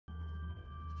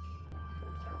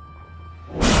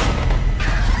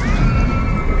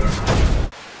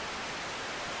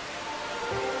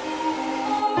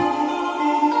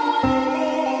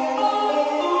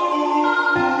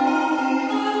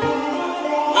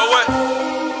ouais.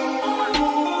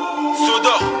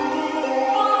 Sodor.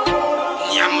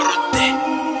 Niamrote.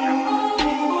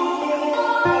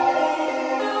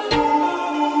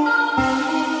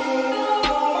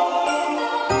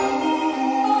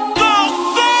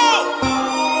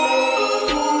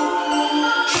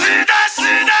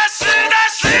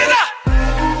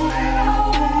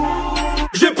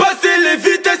 J'ai passé les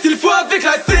vitesses, il faut avec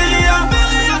la série A.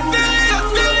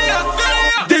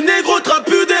 Des négros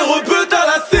trapus, des rebeux à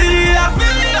la série A.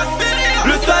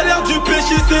 Le salaire du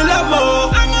péché c'est la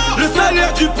mort. Le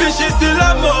salaire du péché c'est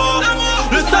la mort.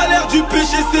 Le salaire du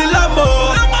péché c'est la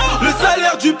mort. Le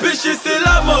salaire du péché c'est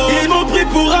la mort. Ils m'ont pris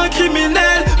pour un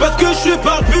criminel parce que je suis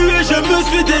barbu et je me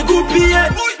suis dégoupillé.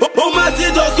 On m'a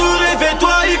dit Dorsaux,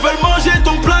 réveille-toi, ils veulent manger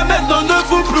ton plat, maintenant ne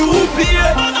faut plus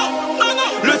roupiller.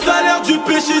 Le salaire du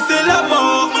péché c'est la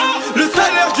mort. Le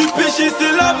salaire du péché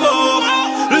c'est la mort.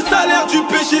 Le salaire du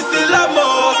péché c'est la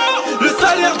mort. Le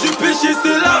salaire du péché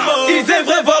c'est la mort. Ils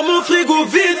aimeraient voir mon frigo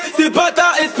vide. Ces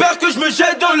bâtards espèrent que je me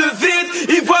jette dans le vide.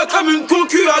 Ils voient comme une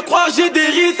concu à croire j'ai des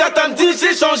rides. Certains me disent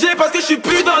j'ai changé parce que je suis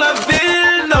plus dans la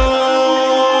ville.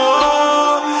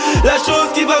 Non, la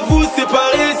chose qui va vous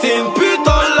séparer c'est une pute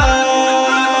en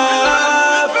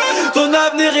lave. Ton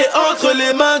avenir est entre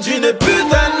les mains d'une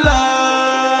putain de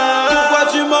lave. Pourquoi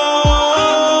tu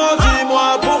mens?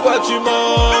 Dis-moi pourquoi tu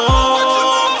mens.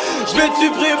 Je vais te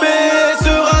supprimer,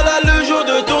 sera là le jour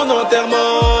de ton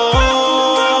enterrement.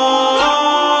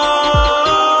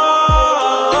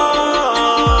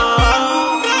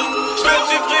 Je vais te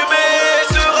supprimer,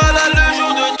 sera là le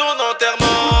jour de ton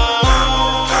enterrement.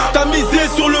 T'as misé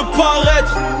sur le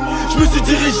paraître, je me suis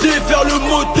dirigé vers le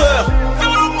moteur.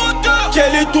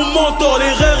 Quel est ton mentor?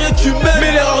 L'erreur est humaine,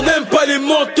 mais l'erreur n'aime pas les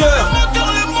menteurs.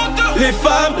 Les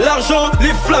femmes, l'argent,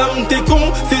 les flammes, t'es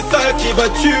con, c'est ça qui va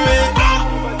tuer.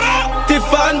 Tes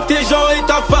fans, tes gens et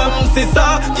ta femme, c'est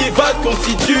ça qui va te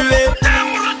constituer.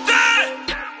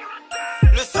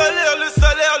 Le salaire, le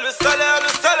salaire, le salaire, le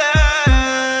salaire.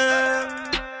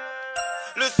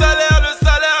 Le salaire, le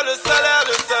salaire, le salaire,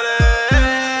 le salaire.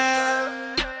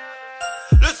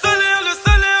 Le salaire, le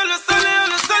salaire, le salaire,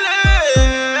 le salaire.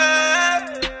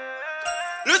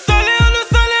 Le salaire, le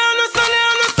salaire, le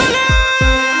salaire, le salaire.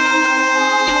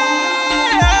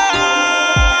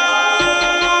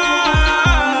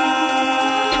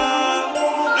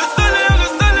 Le salaire, le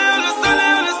salaire, le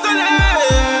salaire, le salaire.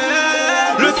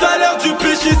 Le salaire du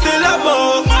péché c'est la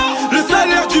mort. Le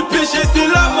salaire du péché c'est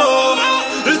la mort.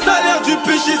 Le salaire du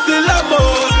péché c'est la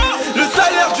mort. Le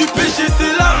salaire du péché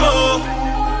c'est la mort.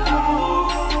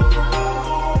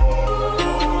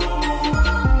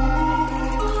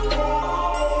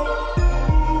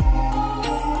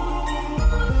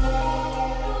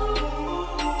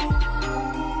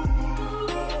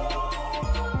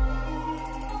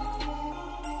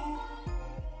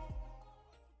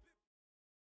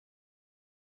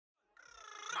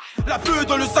 La feu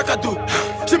dans le sac à dos.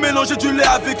 J'ai mélangé du lait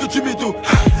avec du mido.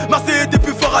 Marseille était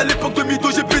plus fort à l'époque de Mido.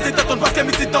 J'ai baisé ta tante parce qu'elle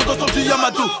met ses dents dans son du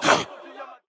Yamato.